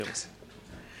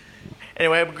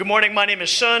Anyway, good morning. My name is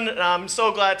Shun, and I'm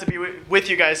so glad to be with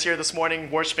you guys here this morning,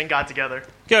 worshiping God together.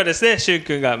 今日はですね、シュン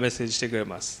君がメッセージしてくれ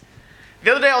ます。The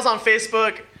other day I was on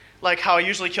Facebook, like how I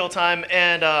usually kill time,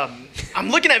 and I'm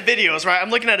looking at videos, right?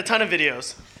 I'm looking at a ton of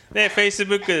videos. で、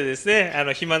Facebook でですね、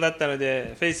暇だったの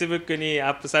で、Facebook に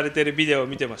アップされているビデオを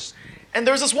見てました。And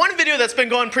there was this one video that's been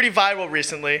going pretty viral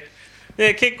recently.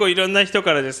 で、結構いろんな人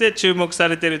からですね、注目さ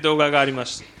れている動画がありま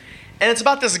した。And it's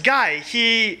about this guy.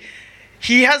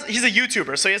 He's a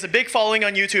YouTuber, so he has a big following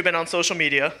on YouTube and on social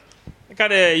media.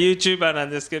 彼 YouTuber なん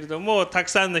ですけれども、たく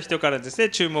さんの人からですね、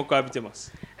注目を浴びてま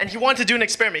す。And he wanted to do an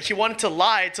experiment. He wanted to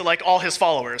lie to like all his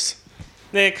followers.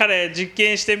 で、彼実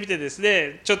験してみてです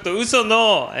ね、ちょっと嘘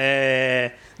の、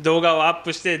動画をアッ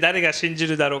プして誰が信じ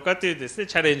るだろうかというですね、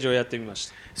チャレンジをやってみまし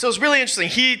た。So it's really interesting.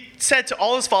 He said to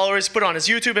all his followers, put it on his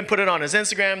YouTube and put it on his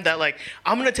Instagram, that like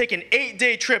I'm gonna take an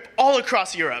 8-day trip all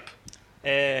across Europe.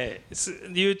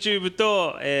 YouTube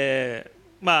と、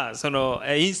その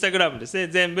インスタグラムですね、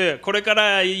全部これか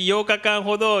ら8日間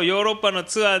ほどヨーロッパの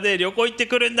ツアーで旅行行って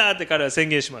くるんだって彼は宣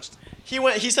言しました。He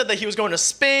said that he was going to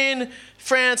Spain,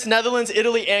 France, Netherlands,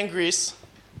 Italy, and Greece.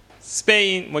 スペ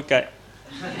イン、もう一回。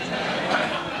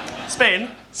Spain,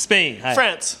 スペイン、はい、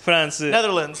 France, フランス、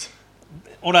 Netherlands,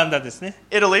 オランダですね、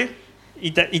 Italy,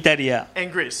 イタリア、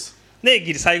 and Greece.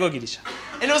 で最後ギリシ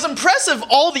ャ。 And it was impressive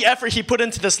all the effort he put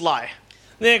into this lie.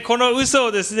 でこの嘘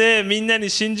をですね、みんなに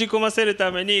信じ込ませるた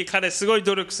めに彼すごい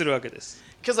努力するわけです。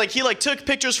Because like he took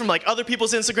pictures from like other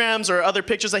people's Instagrams or other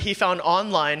pictures that he found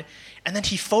online, and then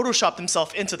he photoshopped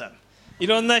himself into them. い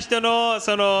ろんな人の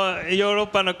そのヨーロッ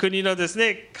パの国のです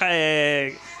ね、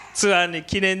ツアーに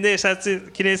記念撮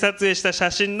影した写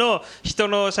真の人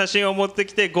の写真を持って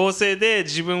きて合成で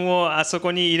自分をあそ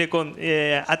こに入れ込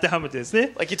ん当てはめてです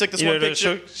ね、いろいろ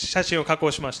写真を加工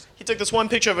しました。He took this one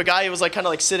picture of a guy who was like kind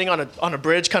of like sitting on a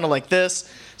bridge, kind of like this.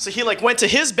 So he like went to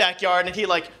his backyard and he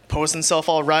like posed himself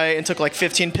all right and took like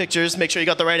 15 pictures, make sure he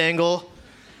got the right angle.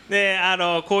 で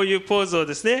こういうポーズを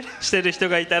ですねしてる人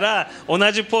がいたら同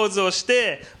じポーズをし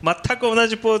て全く同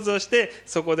じポーズをして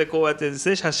そこでこうやってです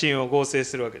ね写真を合成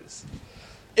するわけです。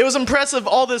 It was impressive,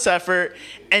 all this effort,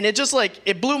 and it just like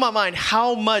it blew my mind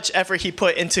how much effort he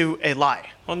put into a lie.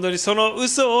 本当にその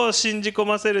嘘を信じ込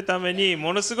ませるために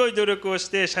ものすごい努力をし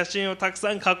て写真をたく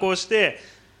さん加工して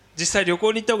実際旅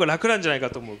行に行った方が楽なんじゃないか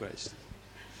と思うくらいでした。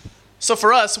 So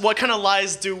for us, what kind of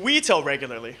lies do we tell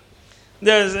regularly?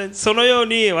 でそのよう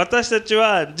に私たち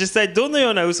は実際どの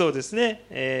ような嘘をですね、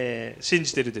信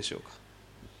じているでしょうか。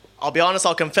 I'll be honest,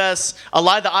 I'll confess, a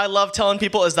lie that I love telling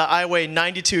people is that I weigh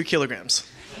 92 kilograms.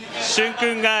 しゅんく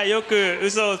んがよく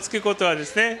嘘をつくことはで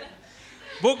すね、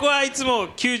僕はいつも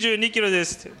92キロで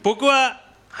す。僕は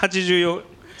82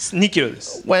キロで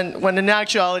す。When in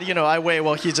actuality, I weigh,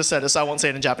 well, he just said this, so I won't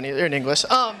say it in Japanese or in English.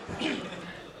 I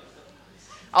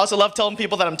also love telling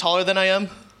people that I'm taller than I am.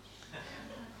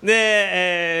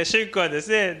 で、しゅんくんはです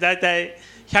ね、だいたい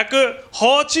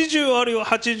180あるよ、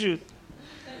80。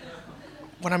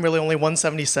When I'm really only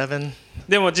 177.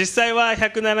 でも実際は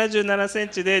177セン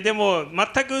チで、でも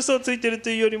全く嘘をついている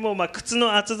というよりも、靴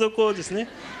の厚底をですね、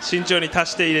身長に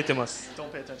足して入れてます。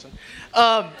Don't pay attention.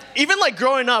 Even like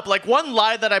growing up, like one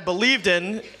lie that I believed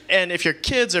in, and if you're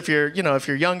kids, if you're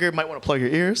younger, you might want to plug your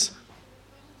ears.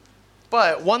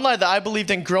 But one lie that I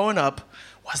believed in growing up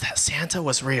was that Santa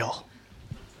was real.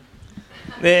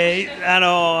 で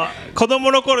子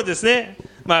供の頃ですね、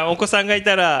お子さんがい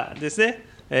たらですね、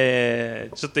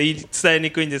ちょっと伝えに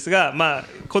くいんですが、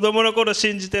子供の頃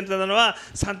信じてたのは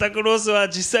サンタクロースは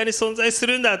実際に存在す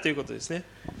るんだということですね。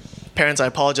 Parents, I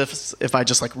apologize if I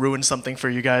just like ruined something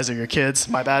for you guys or your kids.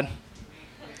 My bad.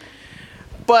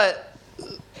 But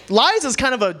lies is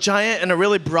kind of a giant and a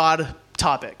really broad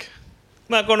topic.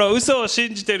 この嘘を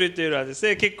信じているというのはです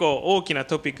ね、結構大きな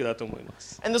トピックだと思いま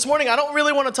す。 And this morning, I don't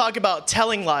really want to talk about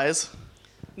telling lies.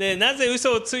 でなぜ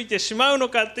嘘をついてしまうの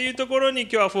かというところに今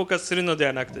日はフォーカスするので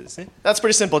はなくてですね。 That's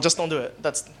pretty simple. Just don't do it.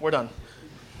 We're done.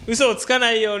 嘘をつか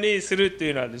ないようにするって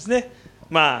いうのはですね、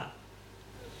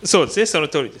そうですね、その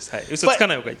通りです。はい、嘘つか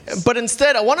ない方がいいです。But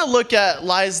instead, I want to look at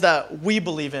lies that we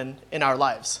believe in our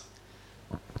lives.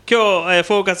 今日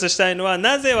フォーカスしたいのは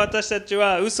なぜ私たち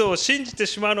は嘘を信じて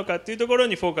しまうのかというところ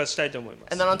にフォーカスしたいと思いま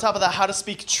す。 And then on top of that, how to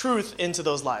speak truth into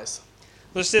those lies.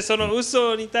 そしてその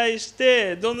嘘に対し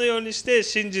てどのようにして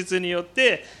真実によっ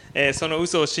てその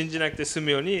嘘を信じなくて済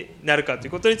むようになるかとい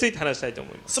うことについて話したいと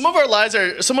思います。 Some of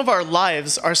our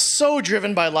lives are so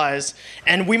driven by lies,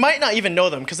 and we might not even know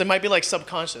them because it might be like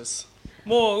subconscious.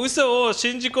 もう嘘を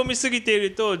信じ込みすぎてい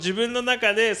ると自分の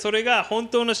中でそれが本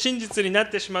当の真実にな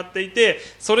ってしまっていて、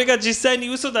それが実際に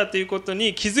嘘だということ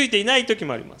に気づいていない時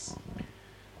もあります。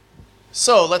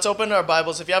So let's open our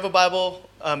Bibles. If you have a Bible,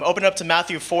 open up to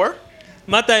Matthew 4.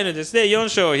 マタイのですね、4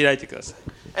章を開いてくださ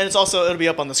い。And it'll be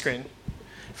up on the screen.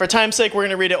 For time's sake, we're going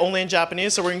to read it only in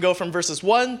Japanese, so we're going to go from verses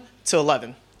 1 to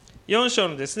 11. 4章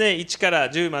のですね、1から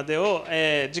10までを、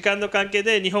時間の関係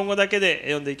で日本語だけで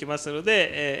読んでいきますの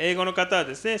で、英語の方は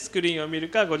ですね、スクリーンを見る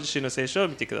かご自身の聖書を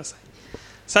見てください。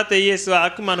さてイエスは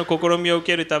悪魔の試みを受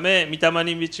けるため御霊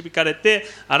に導かれて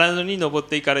荒野に登っ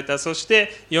ていかれた。そして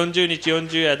40日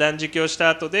40夜断食をした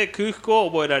後で空腹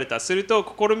を覚えられた。する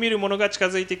と試みる者が近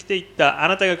づいてきて言った。あ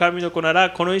なたが神の子なら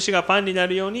この石がパンにな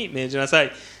るように命じなさ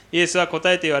い。イエスは答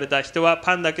えて言われた。人は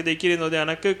パンだけで生きるのでは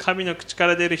なく神の口か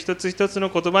ら出る一つ一つの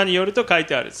言葉によると書い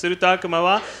てある。すると悪魔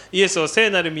はイエスを聖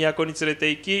なる都に連れて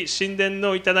行き神殿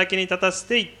の頂に立たせ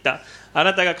て言った。あ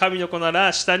なたが神の子な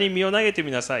ら下に身を投げて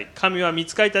みなさい。神は御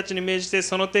使いたちに命じて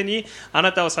その手にあ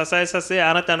なたを支えさせ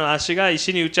あなたの足が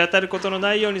石に打ち当たることの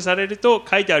ないようにされると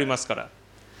書いてありますから。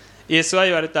イエスは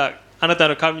言われた。あなた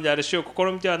の神である主を試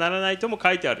みてはならないとも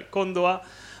書いてある。今度は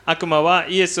悪魔は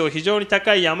イエスを非常に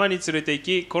高い山に連れて行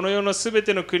きこの世のすべ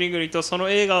ての国々とその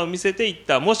栄華を見せていっ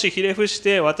た。もしひれ伏し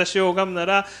て私を拝むな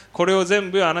らこれを全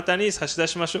部あなたに差し出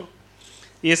しましょう。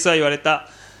イエスは言われた。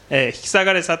引き下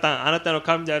がれサタン、あなたの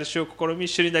神である主を試み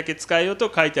主にだけ使えよ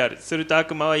と書いてある。すると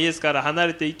悪魔はイエスから離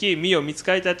れていき見よ御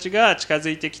使いたちが近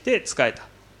づいてきて仕えた。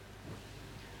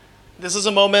This is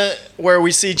a moment where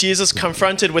we see Jesus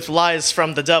confronted with lies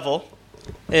from the devil.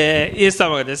 イエス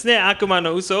様がですね悪魔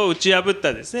の嘘を打ち破っ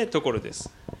たですねところです。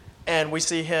And we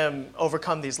see him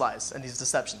overcome these lies and these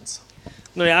deceptions.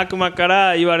 悪魔か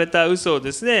ら言われた嘘を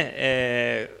です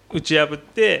ね、打ち破っ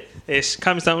て、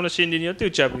神様の真理によって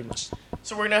打ち破りました。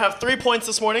So we're going to have 3 points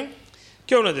this morning.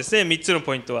 今日のですね3つの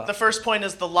ポイントは The first point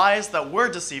is the lies that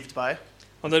we're deceived by.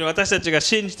 本当に私たちが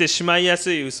信じてしまいや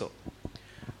すい嘘。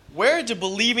Where do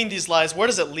believing these lies, where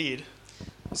does it lead?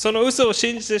 その嘘を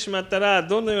信じてしまったら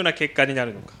どのような結果にな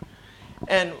るのか。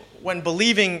And when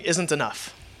believing isn't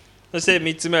enough. そして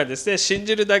3つ目はですね信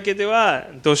じるだけでは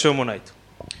どうしようもないと。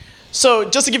So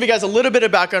just to give you guys a little bit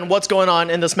of background, what's going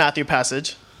on in this Matthew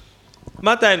passage.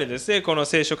 マタイのですねこの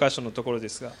聖書箇所のところで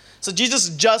すが、 So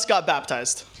Jesus just got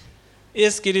baptized. イ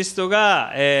エス・キリスト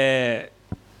が、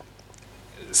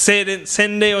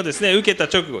洗礼をですね受けた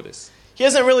直後です。He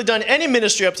hasn't really done any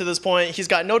ministry up to this point. He's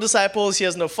got no disciples, he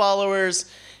has no followers,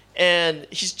 and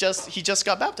he just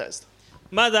got baptized.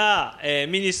 まだ、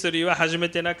ミニストリーは始め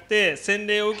てなくて洗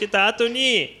礼を受けた後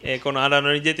に、この荒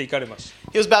野に出て行かれまし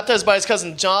た。He was baptized by his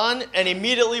cousin John and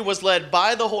immediately was led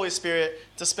by the Holy Spirit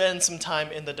to spend some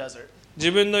time in the desert. 自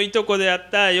分のいとこであっ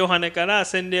たヨハネから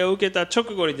洗礼を受けた直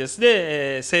後にです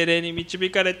ね、聖霊に導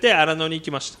かれて荒野に行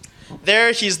きました。There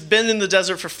he's been in the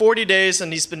desert for 40 days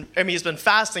and he's been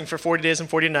fasting for 40 days and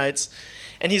 40 nights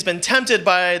and he's been tempted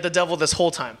by the devil this whole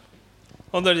time.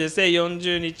 本当にですね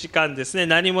40日間ですね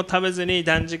何も食べずに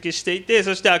断食していて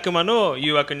そして悪魔の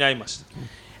誘惑に遭いまし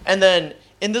た。And then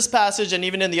in this passage and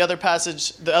even in the other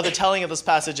passage, the other telling of this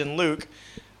passage in Luke,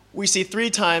 we see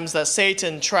 3 times that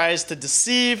Satan tries to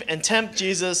deceive and tempt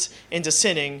Jesus into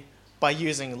sinning by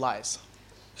using lies.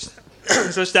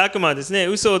 そして悪魔はですね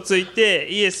嘘をついて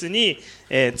イエスに、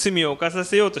罪を犯さ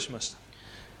せようとしました。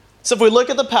 So if we look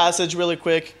at the passage really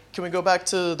quick, can we go back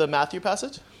to the Matthew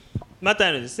passage? マタ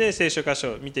イのですね聖書箇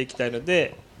所を見ていきたいの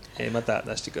で、また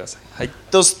出してください。はい。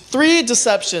Those 3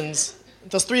 deceptions,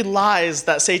 those 3 lies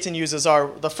that Satan uses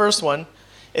are the first one,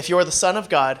 if you are the Son of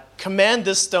God, command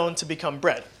this stone to become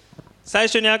bread. 最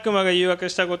初に悪魔が誘惑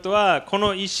したことはこ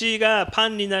の石がパ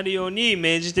ンになるように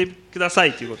命じてくださ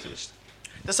いということでした。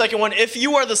The second one, if you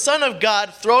are the Son of God,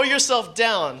 throw yourself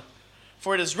down,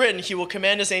 for it is written, he will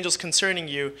command his angels concerning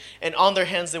you, and on their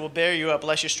hands they will bear you up,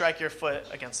 lest you strike your foot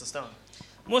against the stone.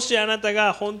 もしあなた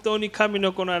が本当に神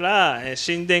の子なら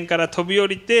神殿から飛び降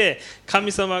りて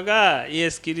神様がイ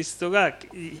エス・キリストが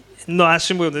の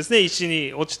足もですね石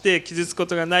に落ちて傷つくこ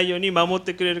とがないように守っ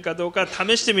てくれるかどうか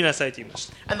試してみなさいと言いまし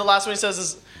た。 And the last one he says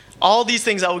is, all these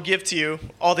things I will give to you,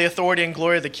 all the authority and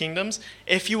glory of the kingdoms,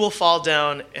 if you will fall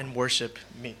down and worship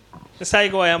me.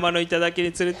 最後は山の頂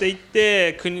に連れて行っ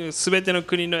てすべての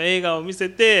国の栄華を見せ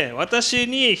て私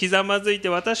にひざまずいて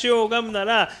私を拝むな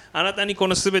らあなたにこ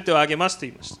のすべてをあげますと言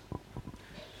いました。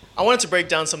 I wanted to break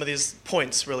down some of these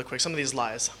points really quick, some of these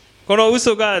lies. この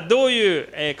嘘がどう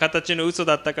いう形の嘘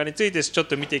だったかについてちょっ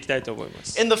と見ていきたいと思いま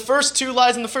す。 In the first 2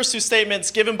 lies, in the first 2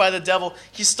 statements given by the devil,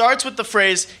 he starts with the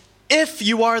phrase, if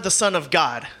you are the Son of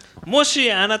God. も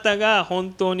しあなたが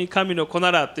本当に神の子な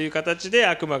らという形で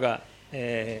悪魔が、イ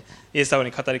エス様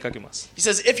に語りかけます。 He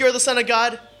says, if you're the Son of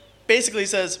God, basically he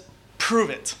says,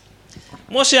 prove it.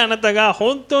 もしあなたが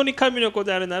本当に神の子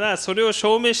であるならそれを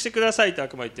証明してくださいと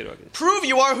悪魔は言ってるわけです。 Prove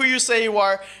you are who you say you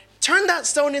are. turn that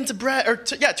stone into bread, or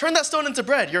turn that stone into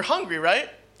bread. You're hungry, right?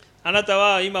 あなた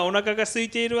は今お腹が空い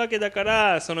ているわけだか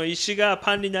ら、その石が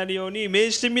パンになるように命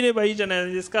じてみればいいじゃな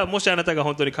いですか。もしあなたが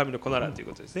本当に神の子ならという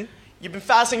ことですね。You've been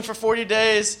fasting for 40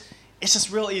 days. It's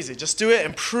just real easy. Just do it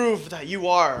and prove that you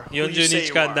are who you 40 say 日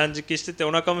you 間 are. 断食してて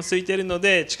お腹も空いているの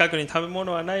で、近くに食べ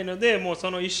物はないので、もう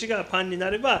その石がパンにな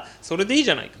ればそれでいい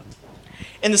じゃないか。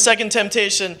In the second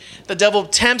temptation, the devil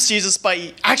tempts Jesus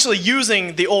by actually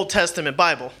using the Old Testament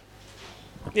Bible.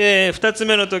 2つ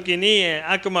目の時に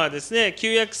悪魔はですね、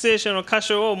旧約聖書の箇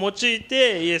所を用い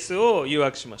てイエスを誘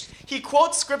惑しました。He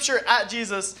quotes scripture at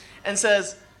Jesus and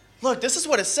says, look, this is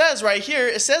what it says right here.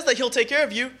 It says that he'll take care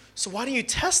of you. So why don't you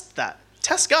test that?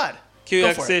 Test God. 旧 Go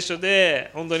約 for 聖 it. 書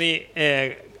で本当に、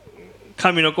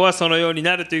神の子はそのように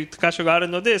なるという箇所がある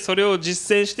ので、それを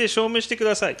実践して証明してく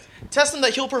ださい。 Test him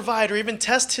that he'll provide or even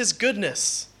test his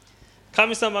goodness.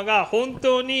 神様が本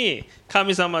当に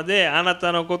神様であな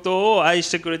たのことを愛し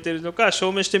てくれているのか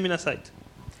証明してみなさいと。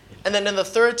 And then in the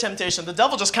third temptation, the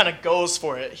devil just kind of goes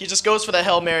for it. He just goes for the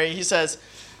Hail Mary. He says,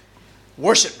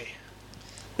 worship me.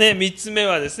 で3つ目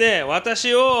はですね、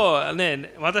私を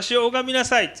拝みな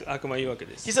さいと悪魔は言うわけ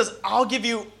です。 He says, I'll give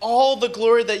you all the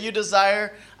glory that you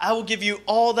desire. I will give you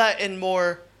all that and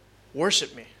more.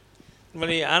 Worship me. つま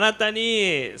りあなた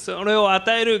にそれを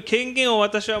与える権限を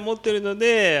私は持っているの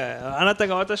で、あなた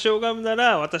が私を拝むな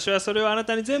ら私はそれをあな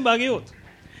たに全部あげようと。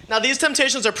 Now, these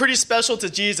temptations are pretty special to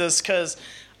Jesus because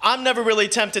I'm never really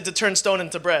tempted to turn stone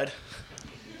into bread.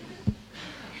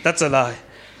 That's a lie.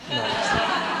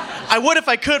 I would if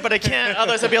I could, but I can't.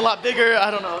 Otherwise, I'd be a lot bigger. I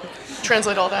don't know.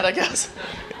 Translate all that, I guess.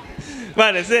 ま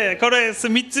あですね、これ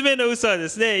3つ目の嘘はで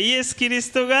すね、イエス・キリ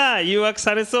ストが誘惑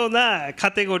されそうな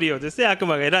カテゴリーをですね、悪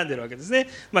魔が選んでるわけですね。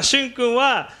しゅん君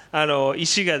は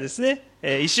石がですね、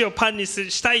石をパンに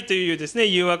したいというですね、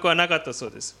誘惑はなかったそ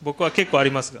うです。僕は結構あり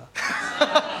ますが。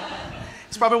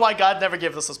It's probably why God never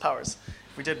gave us those powers.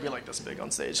 If we did be like this big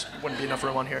on stage, wouldn't be enough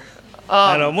room on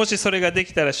here. もしそれがで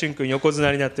きたらしゅん君横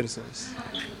綱になってるそうです。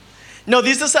No,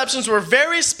 these deceptions were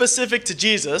very specific to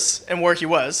Jesus and where he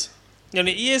was.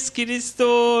 イエス・キリス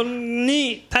ト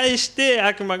に対して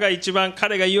悪魔が一番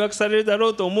彼が誘惑されるだろ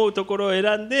うと思うところを選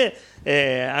んで、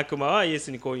悪魔はイエス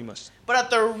にこう言いました。But at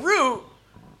the root,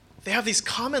 they have these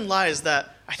common lies that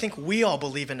I think we all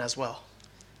believe in as well.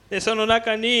 でその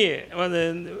中に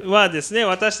はですね、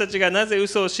私たちがなぜ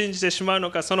嘘を信じてしまう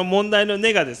のか、その問題の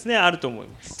根がですね、あると思い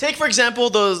ます。Take, for example,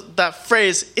 that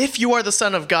phrase, if you are the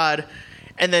Son of God,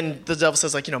 and then the devil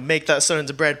says, make that stone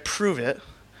into bread, prove it.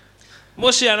 も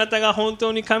しあなたが本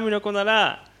当に神の子な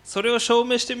ら、それを証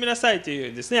明してみなさいとい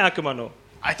うですね、悪魔の。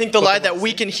I think the lie that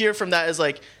we can hear from that is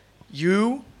like,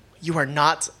 you are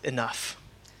not enough.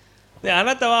 であ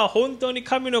なたは本当に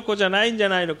神の子じゃないんじゃ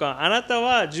ないのか、あなた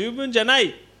は十分じゃな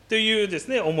いというです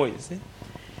ね、思いですね。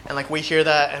And we hear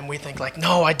that and we think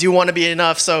no, I do want to be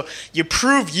enough. So you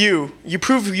prove you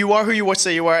are who you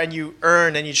say you are, and you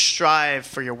earn and you strive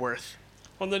for your worth.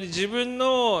 本当に自分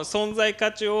の存在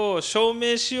価値を証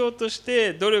明しようとし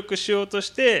て努力しようとし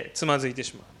てつまずいて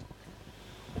しま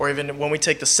う。Or even when we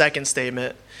take the second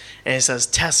statement and it says,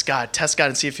 test God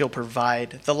and see if he'll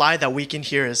provide. The lie that we can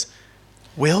hear is,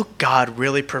 will God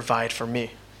really provide for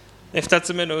me? 2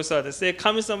つ目の嘘はですね、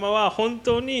神様は本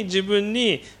当に自分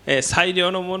に最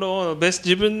良のものを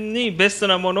自分にベスト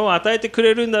なものを与えてく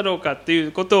れるんだろうかとい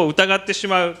うことを疑ってし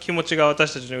まう気持ちが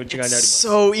私たちの内側にあります。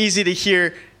 So easy to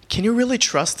hear, can you really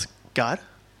trust God?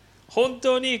 本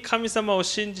当に神様を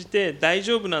信じて大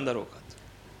丈夫なんだろうか。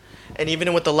 And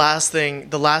even with the last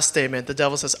statement, the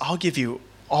devil says, I'll give you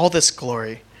all this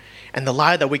glory. And the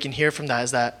lie that we can hear from that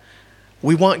is that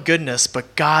we want goodness,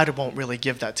 but God won't really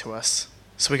give that to us.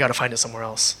 So we got to find it somewhere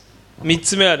else. 3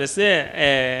つ目はです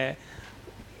ね、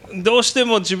どうして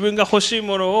も自分が欲しい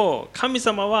ものを神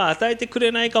様は与えてく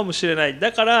れないかもしれない。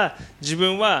だから自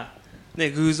分は、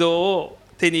偶像を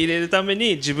手に入れるため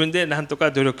に自分で何と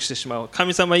か努力してしまう。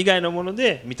神様以外のもの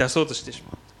で満たそうとしてし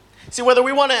まう。See, whether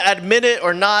we want to admit it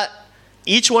or not,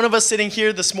 each one of us sitting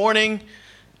here this morning,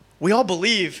 we all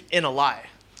believe in a lie,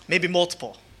 maybe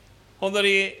multiple. 本当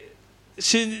に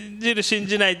信じる信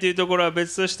じないというところは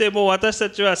別として、もう私た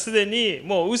ちはすでに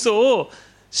もう嘘を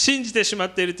信じてしまっ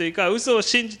ているというか、嘘を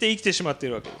信じて生きてしまってい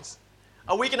るわけです。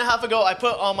A week and a half ago, I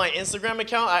put on my Instagram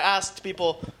account, I asked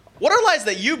people, what are lies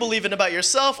that you believe in about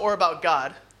yourself or about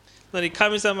God?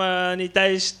 神様に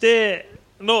対して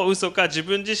の嘘か、自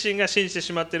分自身が信じて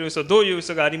しまっている嘘、どういう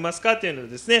嘘がありますかというのを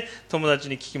ですね、友達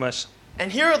に聞きました。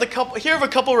And here are a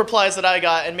couple replies that I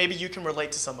got, and maybe you can relate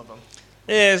to some of them.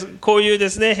 こういうで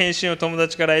すね、返信を友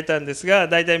達から得たんですが、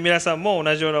大体皆さんも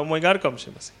同じような思いがあるかもし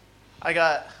れません。I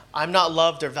got, I'm not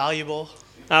loved or valuable.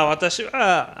 私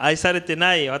は愛されて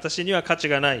ない、私には価値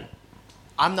がない、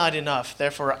 I'm not enough,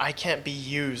 therefore I can't be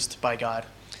used by God.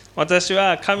 私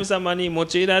は神様に用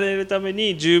いられるため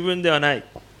に十分ではない、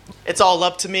 It's all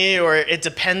up to me, or it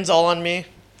depends all on me.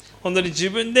 本当に自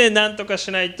分で何とかし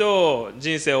ないと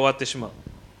人生終わってしまう。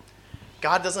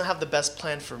 God doesn't have the best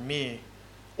plan for me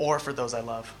or for those I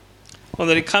love. 本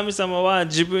当に神様は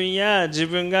自分や自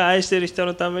分が愛している人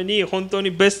のために本当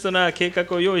にベストな計画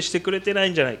を用意してくれてな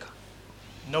いんじゃないか。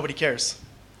 Nobody cares.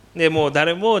 でもう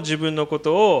誰も自分のこ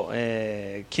とを、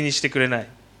気にしてくれない。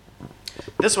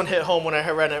 This one hit home when I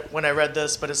read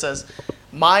this, but it says,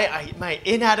 my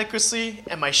inadequacy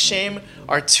and my shame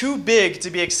are too big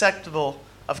to be acceptable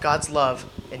of God's love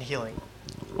and healing.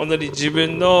 本当に自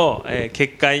分の欠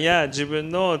陥や自分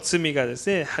の罪がです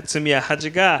ね、罪や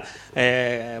恥が、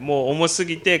もう重す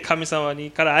ぎて神様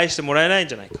にから愛してもらえないん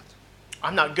じゃないか。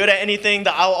 I'm not good at anything,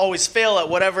 that I'll always fail at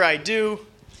whatever I do.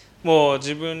 もう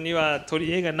自分には取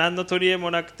り柄が何の取り柄も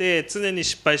なくて常に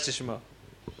失敗してしまう。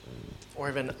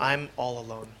 Or even I'm all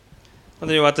alone. 本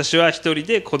当に私は一人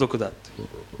で孤独だ。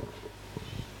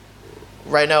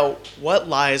 Right now, what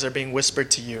lies are being whispered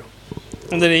to you?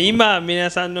 本当に今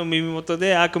皆さんの耳元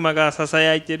で悪魔がささ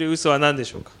やいている嘘は何で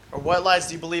しょうか。 Or what lies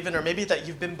do you believe in? Or maybe that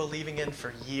you've been believing in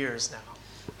for years now.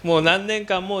 もう何年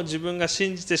間も自分が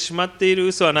信じてしまっている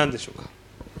嘘は何でしょうか。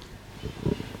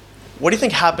 What do you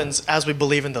think happens as we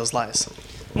believe in those lies?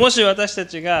 もし私た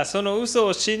ちがその嘘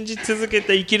を信じ続け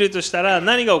て生きるとしたら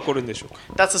何が起こるんでしょうか。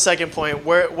 That's the second point.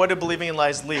 What do believing in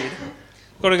lies lead?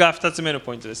 これが2つ目の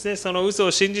ポイントですね。その嘘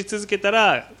を信じ続けた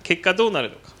ら結果どうなる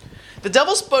のか。 The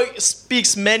devil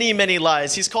speaks many, many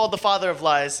lies. He's called the father of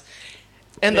lies.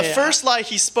 And the Yeah. first lie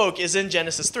he spoke is in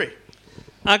Genesis 3.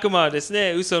 悪魔はです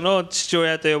ね、嘘の父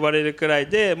親と呼ばれるくらい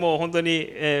で、もう本当に、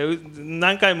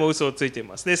何回も嘘をついてい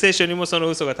ます。で、聖書にもその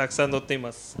嘘がたくさん載ってい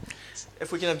ます。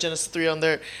 If we can have Genesis 3 on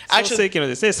there. 創 Actually, 世記の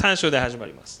ですね、3章で始ま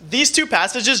ります。 these two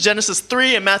passages, Genesis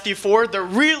 3 and Matthew 4, they're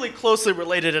really closely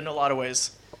related in a lot of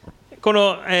ways. こ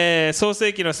の、創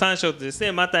世記の3章とです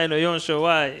ね、マタイの4章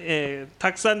は、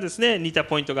たくさんですね、似た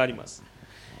ポイントがあります。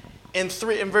In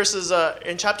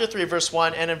chapter 3, verse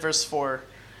 1 and in verse 4,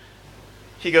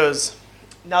 he goes,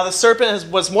 Now the serpent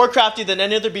was more crafty than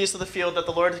any other beast of the field that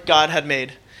the Lord God had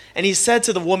made. And he said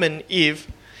to the woman, Eve,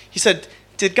 he said,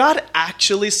 Did God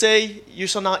actually say, You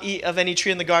shall not eat of any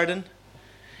tree in the garden?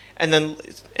 And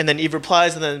then Eve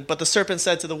replies, But the serpent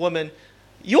said to the woman,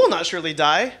 You will not surely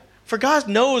die. For God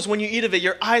knows when you eat of it,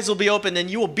 your eyes will be opened, and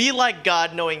you will be like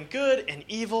God, knowing good and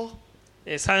evil.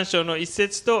 3章の1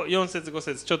節と4節5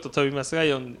節ちょっと飛びますが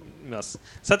読みます。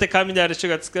さて神である主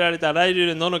が作られたあらゆ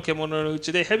る野の獣のう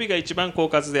ちで蛇が一番狡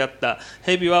猾であった。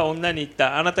蛇は女に言っ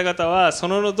た。あなた方はそ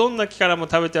のどんな木からも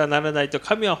食べてはならないと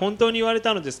神は本当に言われ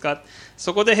たのですか。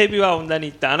そこで蛇は女に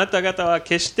言った。あなた方は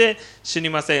決して死に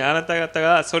ません。あなた方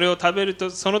がそれを食べると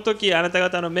その時あなた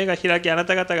方の目が開き、あな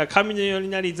た方が神のように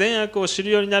なり善悪を知る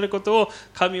ようになることを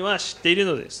神は知っている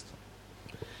のです。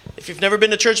If you've never been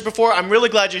to church before, I'm really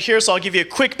glad you're here, so I'll give you a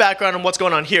quick background on what's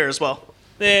going on here as well.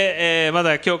 で、ま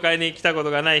だ教会に来たこと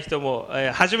がない人も、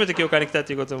初めて教会に来た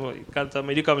という方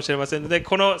もいるかもしれませんので、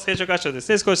この聖書箇所をで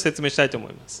すね、少し説明したいと思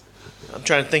います。I'm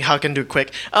trying to think how I can do it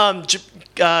quick.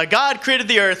 God created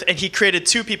the earth, and He created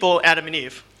two people, Adam and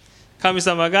Eve. 神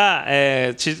様が、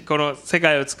この世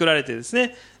界を作られてです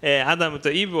ね、アダム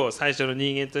とイブを最初の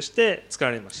人間として作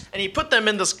られました。And He put them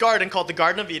in this garden called the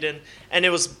Garden of Eden, and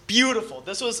it was beautiful.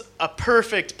 This was a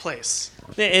perfect place.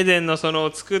 でエデンの園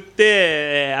を作っ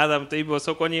て、アダムとイブを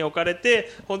そこに置かれ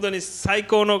て、本当に最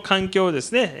高の環境をで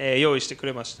すね、用意してく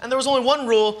れました。And there was only one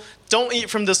rule: don't eat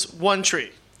from this one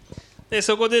tree. で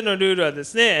そこでのルールはで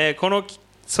すね、この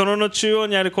園の中央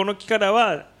にあるこの木から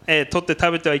は、取って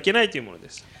食べてはいけないというもので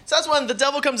す。So that's when the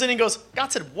devil comes in and goes,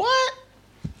 God said, what?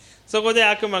 そこで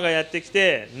悪魔がやってき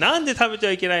て、なんで食べて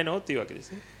はいけないのっていうわけで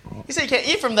すね。He said you can't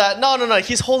eat from that. No.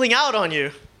 He's holding out on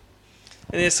you.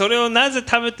 でそれをなぜ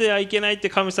食べてはいけないって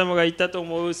神様が言ったと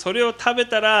思う。それを食べ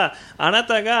たらあな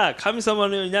たが神様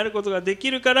のようになることがで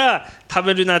きるから食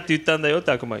べるなって言ったんだよっ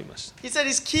て悪魔は言いました。He said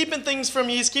he's keeping things from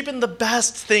you. He's keeping the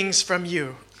best things from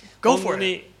you. Go 本 for 当 it.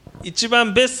 に一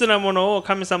番ベストなものを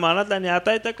神様あなたに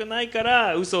与えたくないか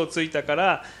ら嘘をついたか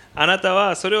ら、あなた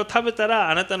はそれを食べたら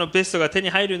あなたのベストが手に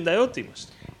入るんだよって言いまし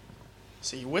た。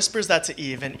 So he whispers that to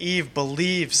Eve, and Eve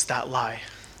believes that lie.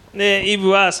 でイブ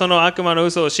はその悪魔の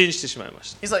嘘を信じてしまいま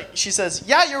した。 She says,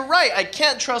 yeah, you're right. I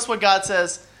can't trust what God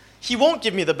says. He won't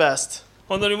give me the best.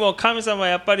 本当にもう神様は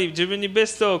やっぱり自分にベ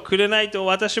ストをくれないと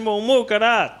私も思うか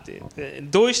らって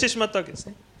同意してしまったわけです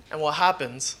ね。 And what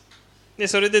happens で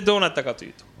それでどうなったかとい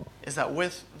うと、 is that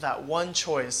with that one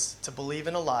choice to believe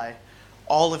in a lie,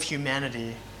 all of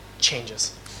humanity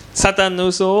changes. サタンの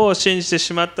嘘を信じて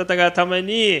しまったがため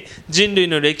に人類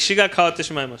の歴史が変わって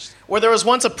しまいました。 Where there was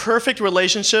once a perfect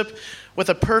relationship with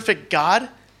a perfect God,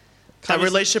 that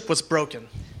relationship was broken.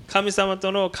 神様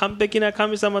との完璧な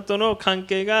神様との関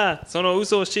係がその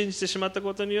嘘を信じてしまった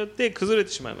ことによって崩れ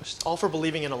てしまいました。 All for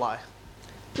believing in a lie.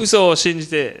 嘘を信じ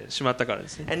てしまったからで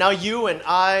すね。 And now you and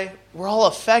I, we're all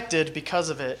affected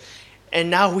because of it. And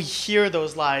now we hear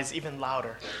those lies even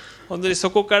louder. 本当に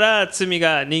そこから罪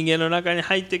が人間の中に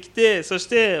入ってきて、そし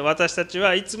て私たち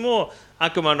はいつも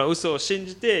悪魔の嘘を信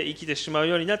じて生きてしまう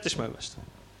ようになってしまいました。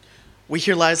 We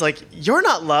hear lies like, "You're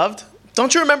not loved.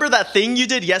 Don't you remember that thing you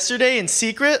did yesterday in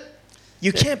secret?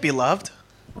 You can't be loved."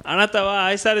 あなたは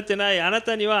愛されてない、あな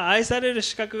たには愛される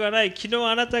資格がない、昨日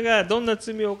あなたがどんな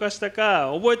罪を犯したか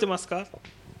覚えてますか？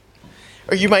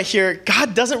 Or you might hear,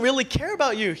 "God doesn't really care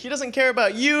about you. He doesn't care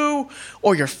about you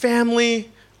or your family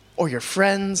or your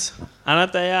friends." あな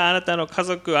たやあなたの家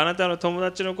族、あなたの友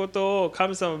達のことを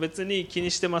神様は別に気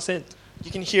にしてません。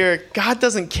 You can hear, "God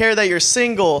doesn't care that you're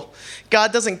single.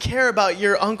 God doesn't care about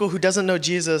your uncle who doesn't know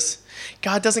Jesus.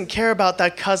 God doesn't care about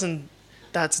that cousin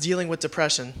that's dealing with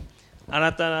depression." あ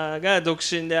なたが独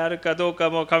身であるかどうか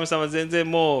も神様は全然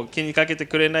もう気にかけて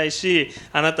くれないし、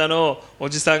あなたのお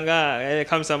じさんが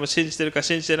神様を信じてるか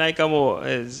信じてないかも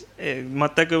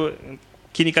全く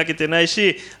気にかけてない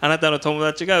し、あなたの友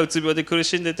達がうつ病で苦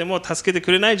しんでても助けて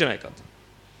くれないんじゃないかと。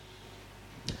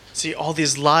 See, all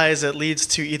these lies, it leads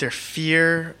to either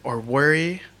fear or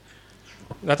worry.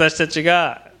 私たち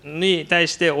に対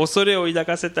して恐れを抱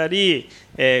かせたり、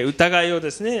疑いを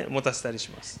ですね持たせたりし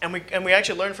ます。 And we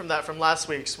actually learned from that from last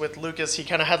week's with Lucas. He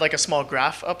kind of had like a small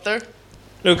graph up there.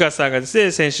 ルカスさんがです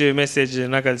ね先週メッセージの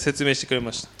中で説明してくれ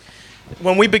ました。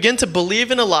 When we begin to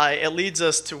believe in a lie, it leads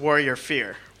us to worry or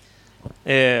fear.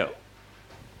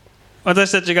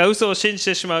 私たちが嘘を信じ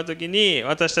てしまうときに、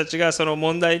私たちがその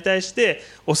問題に対して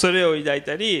恐れを抱い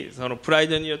たり、そのプライ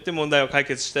ドによって問題を解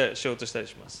決しようとしたり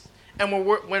します。 And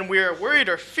when we're worried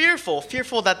or fearful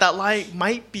that lie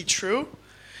might be true,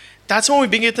 that's when we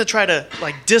begin to try to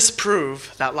like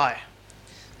disprove that lie.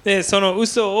 で、その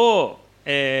嘘を、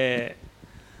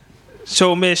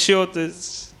証明しようと、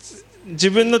自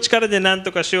分の力で何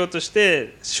とかしようとし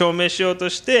て、証明しようと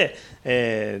して、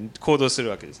行動する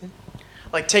わけですね。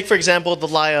 Like take for example the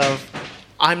lie of,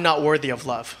 "I'm not worthy of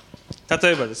love."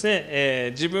 例えばです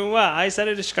ね、自分は愛さ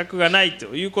れる資格がない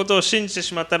ということを信じて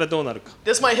しまったらどうなるか。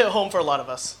 This might hit home for a lot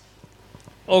of us.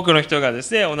 多くの人がで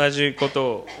すね、同じこ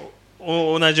と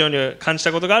を同じように感じ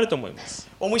たことがあると思います。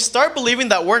 When we start believing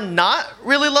that we're not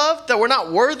really loved, that we're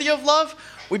not worthy of love,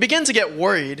 we begin to get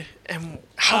worried. And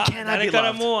how can I be 誰か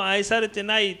ら loved? も愛されて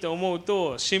ないと思う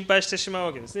と心配してしまう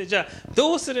わけですね。じゃあ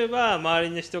どうすれば周り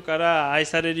の人から愛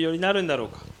されるようになるんだろう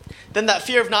か。 Then that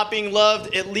fear of not being loved,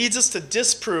 it leads us to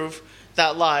disprove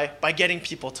that lie by getting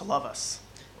people to love us.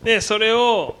 でそれ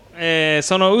を、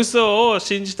その嘘を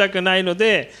信じたくないの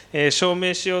で、証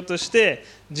明しようとして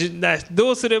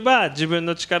どうすれば自分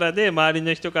の力で周り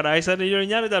の人から愛されるように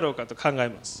なるだろうかと考え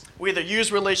ます。 We either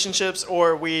use relationships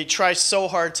or we try so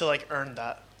hard to like earn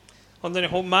that. 本当に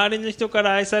周りの人か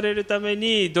ら愛されるため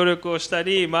に努力をした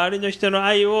り、周りの人の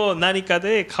愛を何か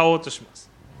で買おうとします。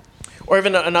 Or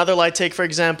even another lie, take for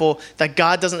example, that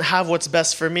God doesn't have what's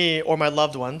best for me or my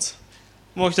loved ones.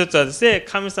 もう一つはですね、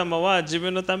神様は自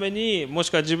分のために、もし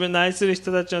くは自分の愛する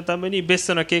人たちのためにベス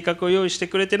トな計画を用意して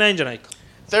くれてないんじゃないか。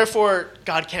 Therefore,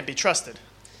 God can't be trusted.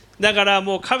 だから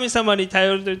もう神様に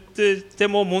頼ってて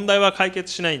も問題は解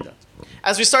決しないんだ。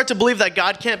 As we start to believe that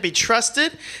God can't be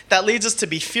trusted, that leads us to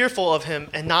be fearful of Him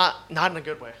and not in a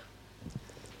good way.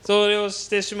 それをし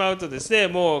てしまうとですね、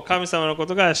もう神様のこ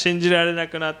とが信じられな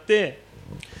くなって、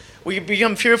We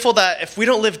become fearful that if we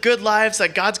don't live good lives,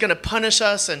 that God's going to punish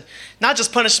us, and not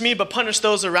just punish me, but punish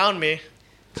those around me.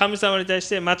 神様に対し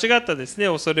て間違ったですね、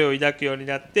恐れを抱くように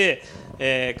なって、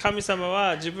神様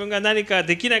は自分が何か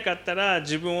できなかったら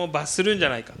自分を罰するんじゃ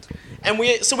ないかと。And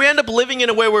so we end up living in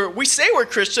a way where we say we're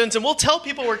Christians and we'll tell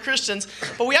people we're Christians,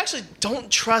 but we actually don't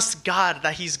trust God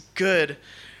that He's good,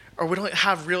 or we don't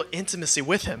have real intimacy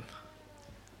with Him.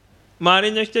 周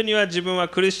りの人には自分は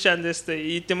クリスチャンですと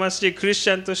言ってますし、クリスチ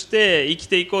ャンとして生き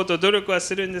ていこうと努力は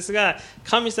するんですが、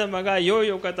神様が良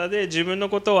いお方で自分の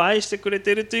ことを愛してくれ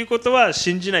ているということは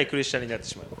信じないクリスチャンになって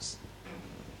しまいます。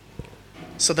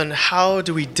So then how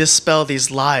do we dispel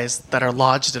these lies that are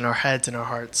lodged in our heads and our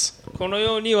hearts? この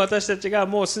ように私たちが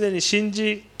もうすでに信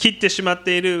じきってしまっ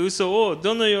ている嘘を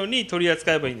どのように取り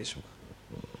扱えばいいんでしょうか。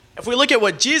If we look at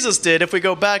what Jesus did, if we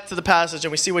go back to the passage and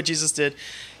we see what Jesus did,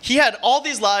 He had all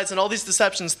these lies and all these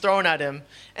deceptions thrown at Him,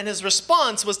 and His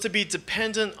response was to be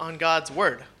dependent on God's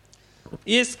word.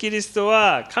 イエス・キリスト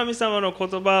は神様の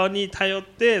言葉に頼っ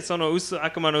てその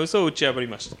悪魔の嘘を打ち破り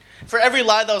ました。 For every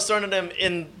lie that was thrown at him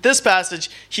in this passage,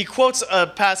 he quotes a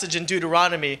passage in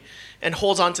Deuteronomy and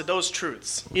holds on to those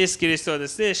truths. イエス・キリストはで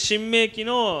すね、新明記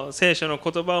の聖書の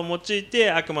言葉を用いて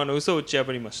悪魔の嘘を打ち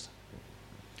破りました。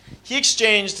 He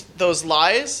exchanged those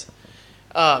lies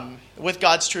with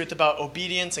God's truth about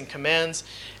obedience and commands.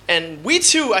 And we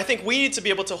too, I think we need to be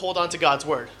able to hold on to God's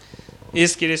word. イエ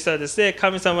ス・キリストはですね、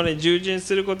神様に従順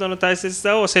することの大切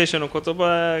さを聖書の言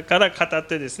葉から語っ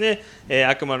てですね、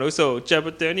悪魔の嘘を打ち破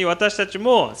ったように、私たち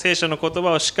も聖書の言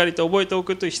葉をしっかりと覚えてお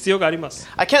くという必要があります。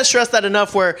 I can't stress that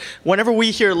enough where whenever we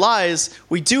hear lies,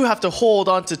 we do have to hold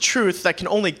on to truth that can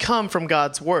only come from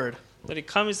God's word.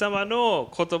 神様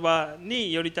の言葉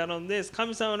により頼んで、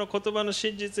神様の言葉の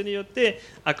真実によって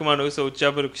悪魔の嘘を打ち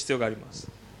破る必要があります。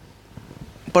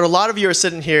 But a lot of you are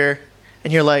sitting here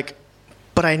and you're like,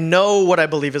 but I know what I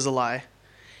believe is a lie.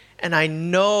 And I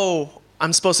know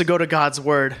I'm supposed to go to God's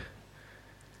word.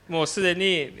 もうすで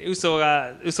に嘘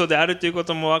であるというこ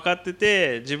とも分かって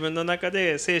て、自分の中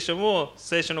で聖書の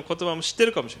言葉も知って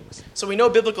るかもしれません。 So we know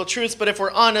biblical truths, but if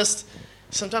we're honest,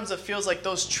 sometimes it feels like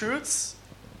those truths,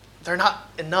 they're not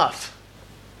enough.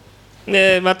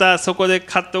 でまたそこで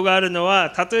葛藤があるのは、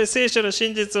たとえ聖書の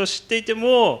真実を知っていて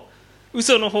も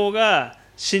嘘の方が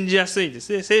信じやすいんで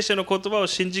すね。聖書の言葉を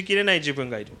信じきれない自分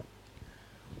がいる。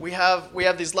 We have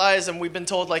these lies and we've been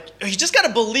told like, you just got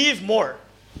to believe more.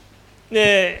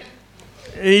 で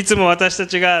いつも私た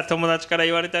ちが友達から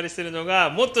言われたりするのが、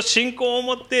もっと信仰を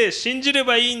持って信じれ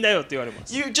ばいいんだよって言われま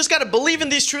す。 You just got to believe in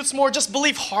these truths more, just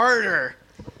believe harder.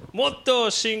 もっと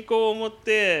信仰を持っ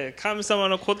て神様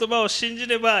の言葉を信じ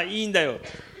ればいいんだよ。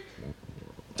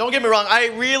 Don't get me wrong, I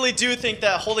really do think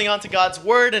that holding on to God's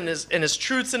word and his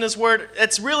truths in his word,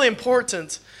 it's really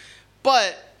important.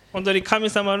 But 本当に神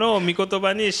様の御言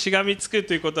葉にしがみつく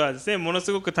ということはですね、もの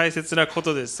すごく大切なこ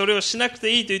とです。それをしなく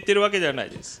ていいと言ってるわけではない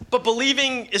です。 but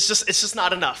believing it's just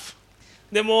not enough.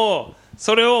 でも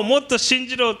それをもっと信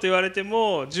じろと言われて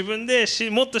も自分で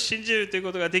もっと信じるという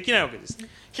ことができないわけですね。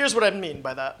 Here's what I mean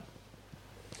by that.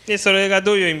 でそれが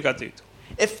どういう意味かというと、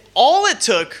 If all it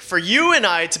took for you and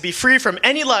I to be free from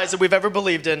any lies that we've ever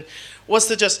believed in was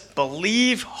to just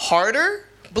believe harder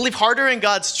in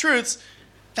God's truths,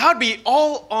 that would be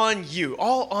all on you,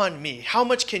 all on me. How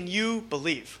much can you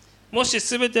believe? もし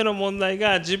全ての問題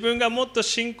が自分がもっと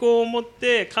信仰を持っ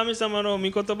て神様の御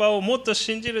言葉をもっと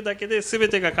信じるだけで全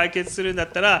てが解決するんだっ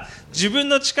たら、自分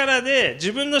の力で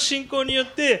自分の信仰によっ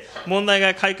て問題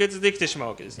が解決できてしまう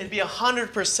わけですね。 It'd be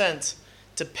 100%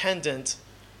 dependent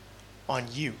on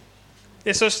you.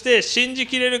 でそして信じ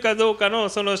きれるかどうかの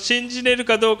その信じれる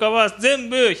かどうかは全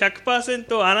部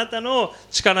 100% あなたの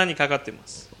力にかかっていま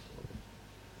す。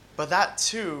 But that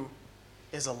too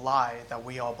is a lie that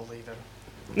we all believe in.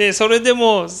 でそれで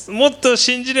ももっと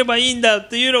信じればいいんだ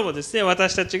というのもですね、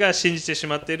私たちが信じてし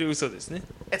まっている嘘ですね。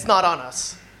 It's not on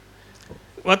us.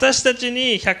 私たち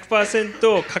に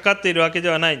 100% かかっているわけで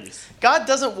はないんです。 God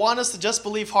doesn't want us to just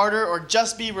believe harder or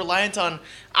just be reliant on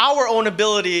our own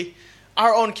ability,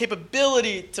 our own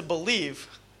capability to believe.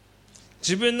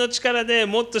 自分の力で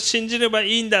もっと信じればい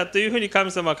いんだというふうに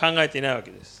神様は考えていないわ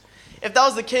けです。 If that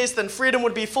was the case, then freedom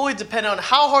would be fully dependent on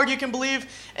how hard you can believe,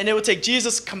 and it would take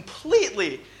Jesus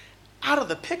completely out of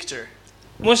the picture.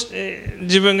 もし、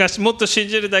自分がもっと信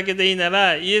じるだけでいいな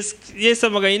ら、イエス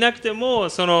様がいなくて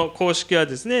もその公式は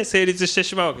ですね、成立して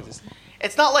しまうわけです。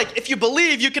 It's not like if you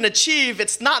believe you can achieve,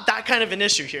 it's not that kind of an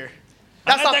issue here.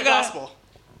 That's not the gospel.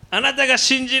 あなたが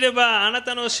信じればあな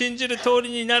たの信じる通り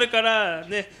になるから、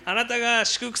ね、あなたが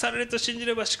祝福されると信じ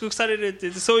れば祝福されるって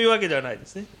そういうわけではないで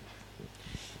すね。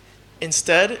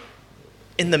 Instead,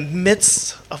 in the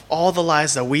midst of all the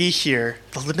lies that we hear,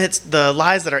 the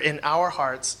lies that are in our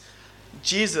hearts,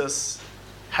 Jesus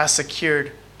has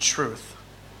secured truth.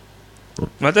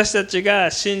 私たち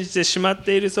が信じてしまっ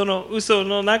ているその嘘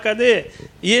の中で、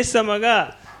イエス様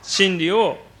が真理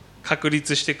を確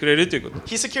立してくれるということ。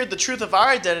 He secured the truth of our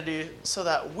identity so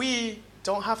that we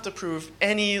don't have to prove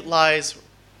any lies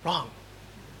wrong.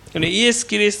 イエス・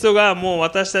キリストがもう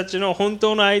私たちの本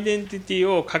当のアイデンティテ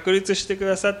ィを確立してく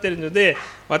ださっているので、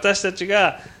私たち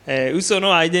が嘘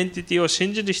のアイデンティティを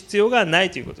信じる必要がな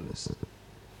いということです。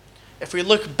 If we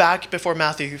look back before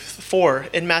Matthew 4,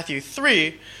 in Matthew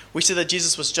 3, we see that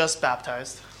Jesus was just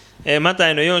baptized. マ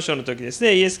タイの4章の時です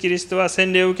ね、イエス・キリストは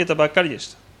洗礼を受けたばっかりで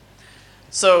した。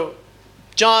 So,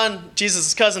 John,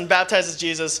 Jesus' cousin, baptizes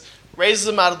Jesus, raises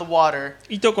him out of the water.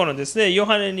 いとこのですね、ヨ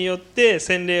ハネによって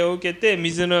洗礼を受けて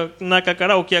水の中か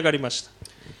ら起き上がりました。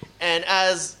 And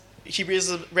as he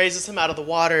raises him out of the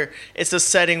water, it's a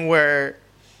setting where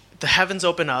the heavens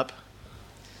open up.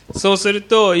 そうする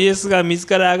とイエスが自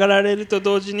ら上がられると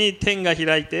同時に天が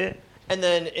開いて、 And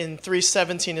then in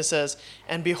 3:17 it says,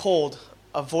 "And behold,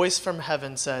 a voice from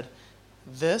heaven said,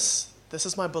 This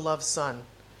is my beloved son,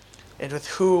 and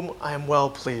with whom I am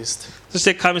well pleased." そし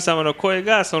て神様の声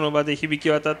がその場で響き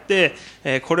渡って、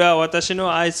これは私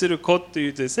の愛する子とい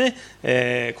うとですね、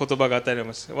言葉が与えられ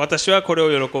ます。私はこれを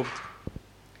喜ぶ。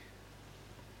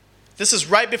 This is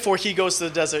right before he goes to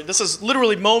the desert. This is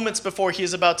literally moments before he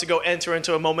is about to go enter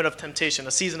into a moment of temptation,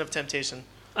 a season of temptation.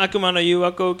 悪魔の誘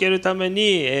惑を受けるため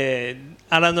に、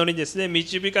荒野にですね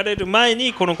導かれる前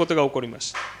にこのことが起こりま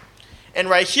した。 And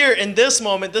right here in this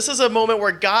moment, this is a moment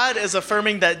where God is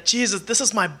affirming that Jesus, this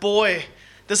is my boy,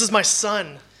 this is my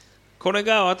son. これ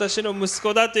が私の息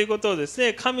子だということをです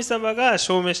ね神様が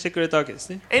証明してくれたわけです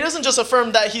ね。 And he doesn't just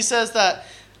affirm that, he says that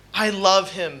I love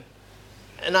him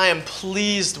and I am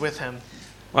pleased with him.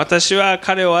 私は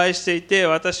彼を愛していて、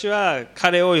私は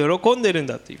彼を喜んでいるん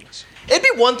だと言いました。 It'd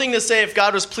be one thing to say if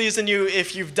God was pleased in you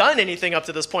if you've done anything up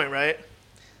to this point, right?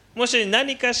 もし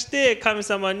何かして神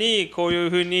様にこういう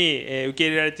ふうに受け入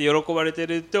れられて喜ばれてい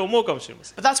るって思うかもしれま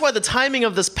せん。 But that's why the timing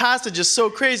of this passage is so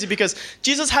crazy because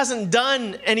Jesus hasn't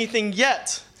done anything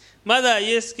yet. まだ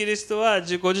イエス・キリストは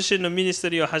ご自身のミニスト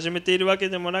リーを始めているわけ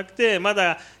でもなくて、ま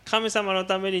だ神様の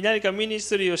ために何かミニス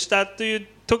トリーをしたという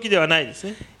時ではないです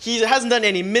ね。 He hasn't done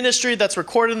any ministry that's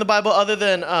recorded in the Bible other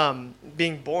than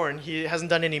being born. He hasn't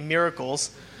done any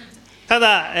miracles. た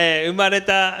だ、馬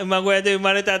小屋で生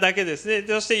まれただけですね。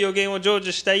そして予言を成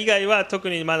就した以外は特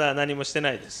にまだ何もして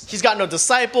ないです。 He's got no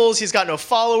disciples. He's got no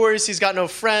followers. He's got no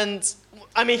friends.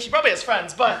 I mean, he probably has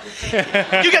friends, but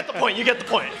you get the point. You get the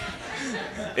point.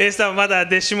 イエス様はまだ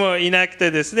弟子もいなくて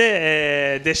です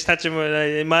ね、弟子たちも、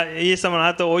イエス様の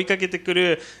後を追いかけてく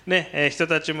る、人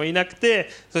たちもいなくて、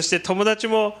そして友達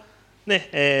も、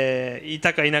い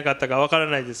たかいなかったかわから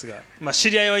ないですが、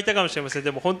知り合いはいたかもしれません。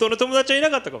でも本当の友達はいな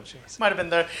かったかもしれません。 Might have been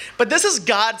there. But this is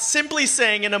God simply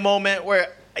saying in a moment where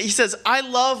he says, I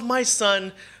love my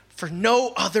son for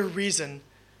no other reason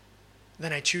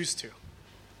than I choose to.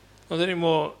 本当に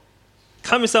もう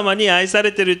神様に愛さ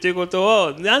れているということ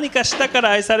を何かしたか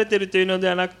ら愛されているというので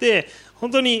はなくて、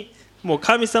本当にもう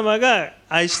神様が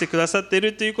愛してくださってい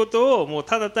るということをもう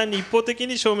ただ単に一方的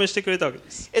に証明してくれたわけ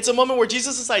です。 It's a moment where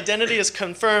Jesus' identity is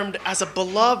confirmed as a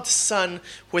beloved son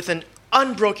with an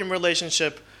unbroken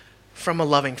relationship from a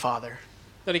loving father.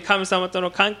 神様との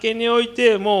関係におい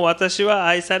てもう私は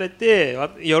愛されて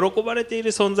喜ばれてい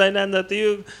る存在なんだと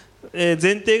いう前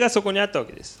提がそこにあったわ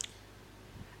けです。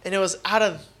 And it was out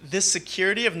of this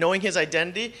security of knowing his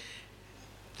identity,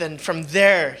 then from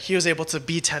there he was able to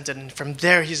be tempted, and from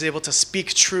there he was able to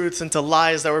speak truths into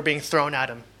lies that were being thrown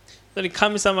at him.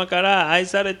 神様から愛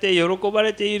されて喜ば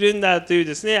れているんだという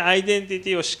ですねアイデンティテ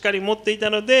ィをしっかり持っていた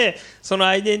ので、その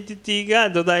アイデンティティが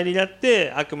土台になっ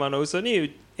て悪魔の嘘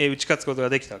に打ち勝つことが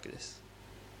できたわけです。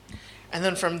 And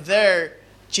then from there,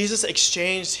 Jesus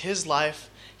exchanged his life.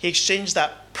 He exchanged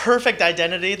that perfect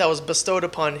identity that was bestowed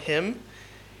upon him,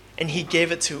 and he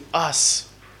gave it to us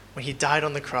when he died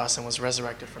on the cross and was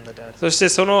resurrected from the dead. そして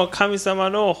その神様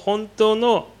の本当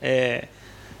の、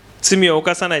罪を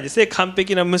犯さないですね完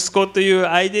璧な息子という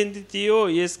アイデンティティ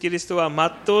をイエス・キリストは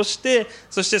全うして、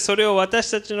そしてそれを私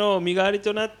たちの身代わり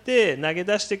となって投げ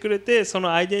出してくれて、そ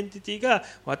のアイデンティティが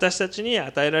私たちに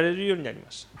与えられるようになりま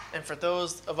した。 And for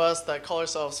those of us that call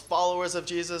ourselves followers of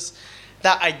Jesus,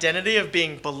 that identity of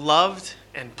being beloved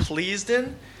and pleased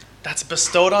in, that's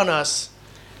bestowed on us,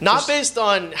 not based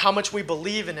on how much we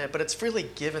believe in it, but it's freely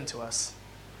given to us.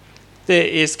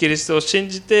 でイエス・キリストを信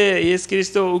じてイエス・キリ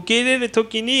ストを受け入れると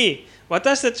きに、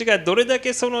私たちがどれだ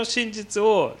けその真実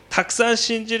をたくさん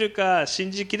信じるか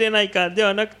信じきれないかで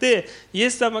はなくて、イエ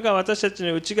ス様が私たち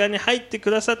の内側に入って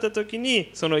くださったときに、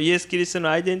そのイエス・キリスト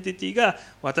のアイデンティティが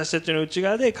私たちの内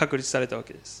側で確立されたわ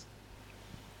けです。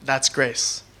 That's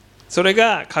grace. それ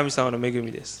が神様の恵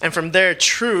みです。 And from there,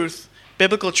 truth,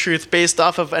 biblical truth based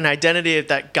off of an identity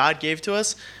that God gave to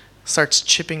us, starts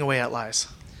chipping away at lies.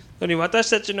 私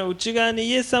たちの内側に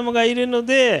イエス様がいるの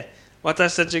で、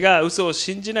私たちが嘘を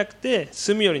信じなくて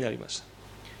済むようになりました。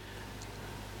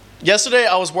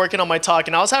 Yesterday, I was working on my talk,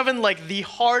 and I was having like the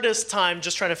hardest time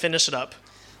just trying to finish it up.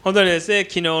 本当にですね、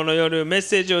昨日の夜メッ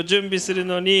セージを準備する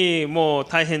のにもう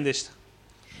大変でした。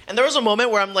 And there was a moment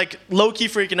where I'm like low-key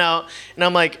freaking out, and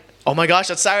I'm like, oh my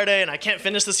gosh, it's Saturday, and I can't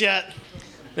finish this yet.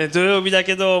 土曜日だ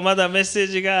けどまだメッセー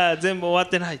ジが全部終わっ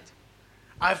てない。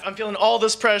 I'm feeling all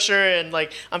this pressure, and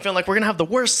like I'm feeling like we're gonna have the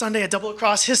worst Sunday at Double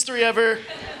Across history ever.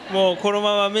 もうこの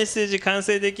ままメッセージ完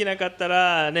成できなかった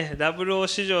らね、WO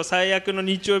史上最悪の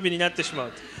日曜日になってしま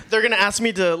う。they're gonna ask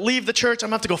me to leave the church. I'm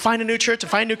gonna have to go find a new church and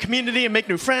find a new community and make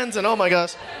new friends. And oh my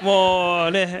gosh. も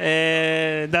う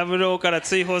ね、WO から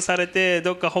追放されて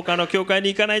どっか他の教会に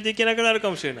行かないといけなくなるか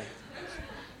もしれない。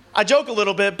I joke a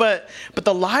little bit, but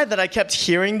the lie that I kept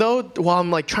hearing though, while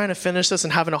I'm like trying to finish this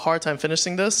and having a hard time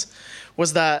finishing this,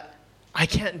 was that I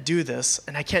can't do this,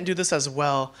 and I can't do this as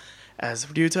well as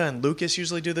Ryuta and Lucas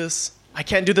usually do this. I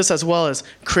can't do this as well as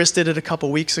Chris did it a couple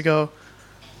weeks ago.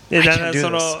 で I だか can't ら do そ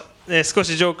this. の、少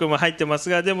しジョークも入ってます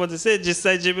が、でもですね、実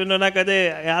際自分の中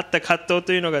であった葛藤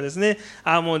というのがですね、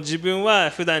もう自分は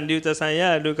普段リュウタさん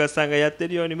やルーカスさんがやって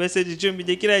るようにメッセージ準備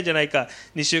できないんじゃないか、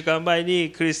2週間前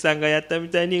にクリスさんがやったみ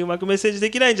たいにうまくメッセージで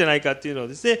きないんじゃないかっていうのを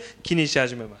ですね、気にし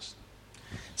始めました。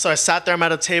So I sat there, I'm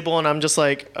at a table, and I'm just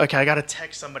like, okay, I gotta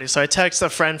text somebody. So I text a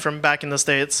friend from back in the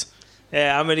States.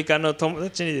 アメリカの友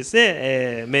達にです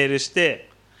ね、メールして、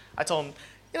I told him,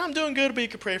 I'm doing good, but you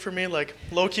could pray for me. Like,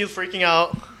 low-key freaking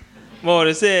out. もう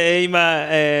ですね、今、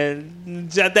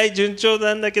じゃあ大順調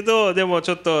なんだけど、でも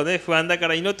ちょっとね、不安だか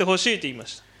ら祈ってほしいと言いま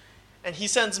した。And he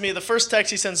sends me, the first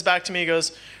text he sends back to me, he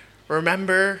goes,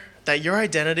 remember that your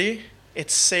identity,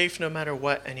 it's safe no matter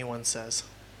what anyone says.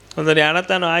 本当にあな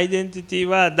たのアイデンティティ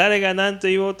は誰が何と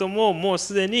言おうとももう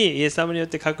すでにイエス様によっ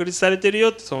て確立されている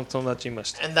よとその友達に言いま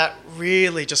した。 And that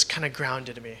really just kind of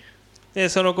grounded me. で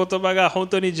その言葉が本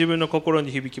当に自分の心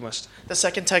に響きました。 The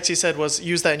second text he said was,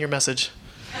 use that in your message.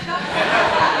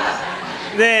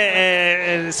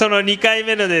 で、その2回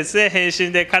目のですね返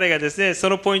信で彼がですねそ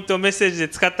のポイントをメッセージで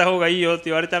使った方がいいよと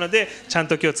言われたのでちゃん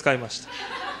と今日使いました。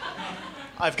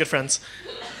 I have good friends.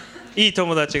 いい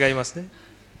友達がいますね。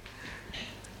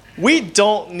We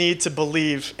don't need to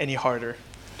believe any harder.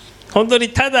 本当に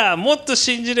ただもっと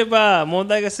信じれば問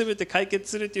題がすべて解決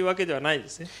するというわけではないで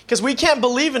すね。 Because we can't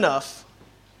believe enough.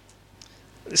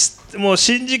 もう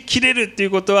信じきれるとい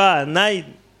うことはない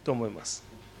と思います。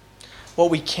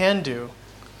 What we can do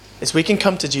is we can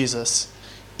come to Jesus,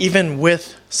 even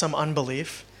with some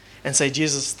unbelief, and say,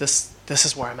 Jesus, this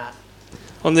is where I'm at.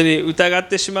 本当に疑っ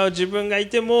てしまう自分がい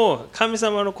ても神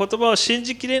様の言葉を信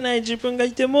じきれない自分が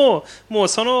いてももう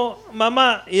そのま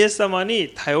まイエス様に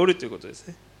頼るということです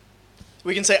ね。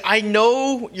 We can say, I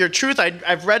know your truth,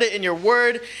 I've read it in your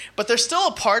word, but there's still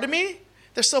a part of me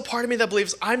that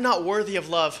believes I'm not worthy of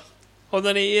love. 本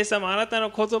当にイエス様あなたの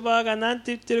言葉が何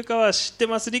て言ってるかは知って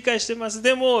ます理解してます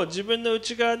でも自分の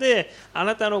内側であ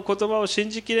なたの言葉を信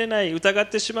じきれない疑っ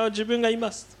てしまう自分がい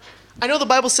ます。 I know the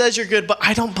Bible says you're good, but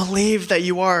I don't believe that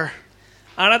you are.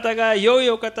 あなたが良い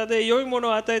お方で良いもの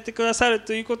を与えてくださる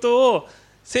ということを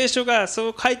聖書がそ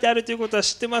う書いてあるということは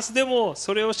知ってますでも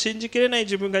それを信じきれない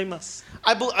自分がいます。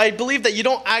 I believe that you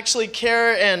don't actually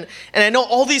care, and I know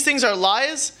all these things are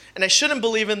lies, and I shouldn't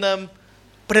believe in them,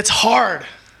 but it's hard.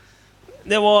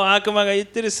 でも悪魔が言っ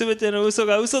てるすべての嘘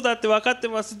が嘘だって分かって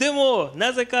ますでも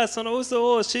なぜかその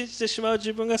嘘を信じてしまう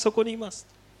自分がそこにいます。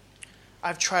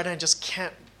 I've tried and I just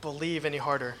can't believe any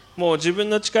harder. もう自分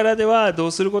の力ではど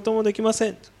うすることもできませ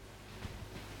ん。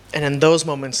 And in those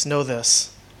moments, know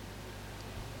this.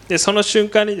 でその瞬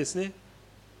間にですね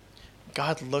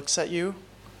God looks at you,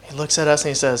 He looks at us and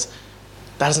He says,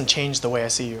 that doesn't change the way I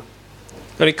see you.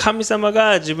 神様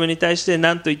が自分に対して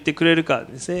何と言ってくれるか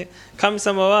ですね。神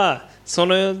様はそう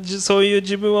いう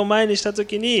自分を前にしたと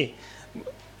きに、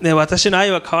ね、私の愛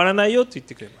は変わらないよと言っ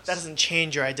てくれます。 That doesn't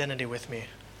change your identity with me.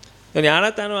 あ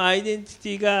なたのアイデンティテ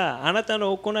ィがあなた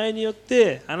の行いによっ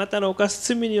てあなたの犯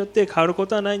す罪によって変わるこ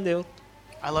とはないんだよ。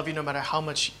 I love you no matter how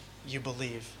much you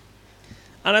believe.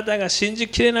 あなたが信じ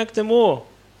きれなくても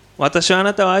私はあ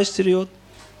なたを愛してるよ。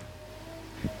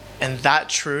 And that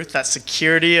truth, that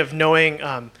security of knowing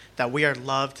that we are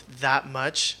loved that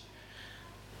much,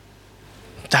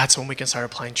 that's when we can start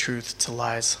applying truth to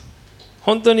lies.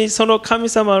 本当にその神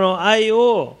様の愛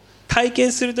を体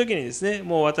験するときにですね、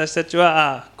もう私たち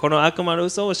はこの悪魔の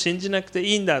嘘を信じなくて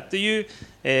いいんだという、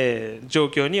状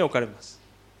況に置かれます。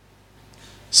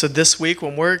 So this week,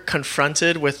 when we're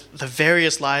confronted with the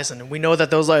various lies, and we know that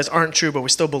those lies aren't true, but we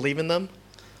still believe in them,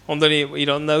 本当にい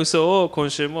ろんな嘘を今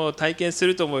週も体験す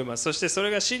ると思います。そしてそ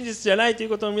れが真実じゃないという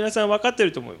ことを皆さん分かってい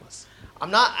ると思います。 I'm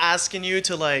not asking you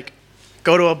to like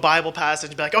go to a Bible passage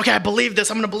and be like, okay, I believe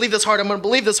this, I'm going to believe this harder, I'm going to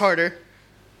believe this harder.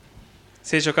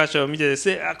 聖書箇所を見てです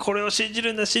ね、これを信じ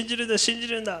るんだ、信じるんだ、信じ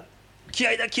るんだ、気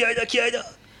合だ、気合だ、気合だ。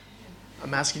 I'm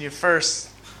asking you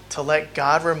first to let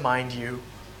God remind you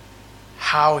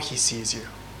how He sees you.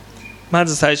 ま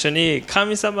ず最初に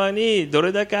神様にど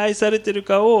れだけ愛されている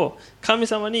かを神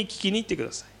様に聞きに行ってく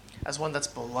ださい。As one that's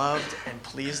beloved and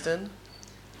pleased in.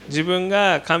 自分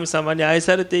が神様に愛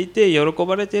されていて喜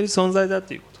ばれている存在だ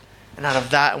ということ。 And out of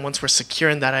that, and once we're secure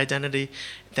in that identity,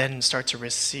 then start to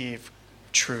receive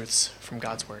truths from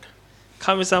God's word.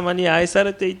 神様に愛さ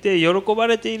れていて喜ば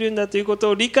れているんだというこ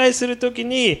とを理解するとき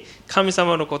に、神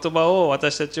様の言葉を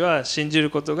私たちは信じ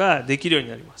ることができるように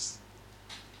なります。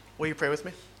 Will you pray with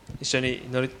me? 一緒に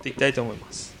祈っていきたいと思い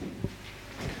ます。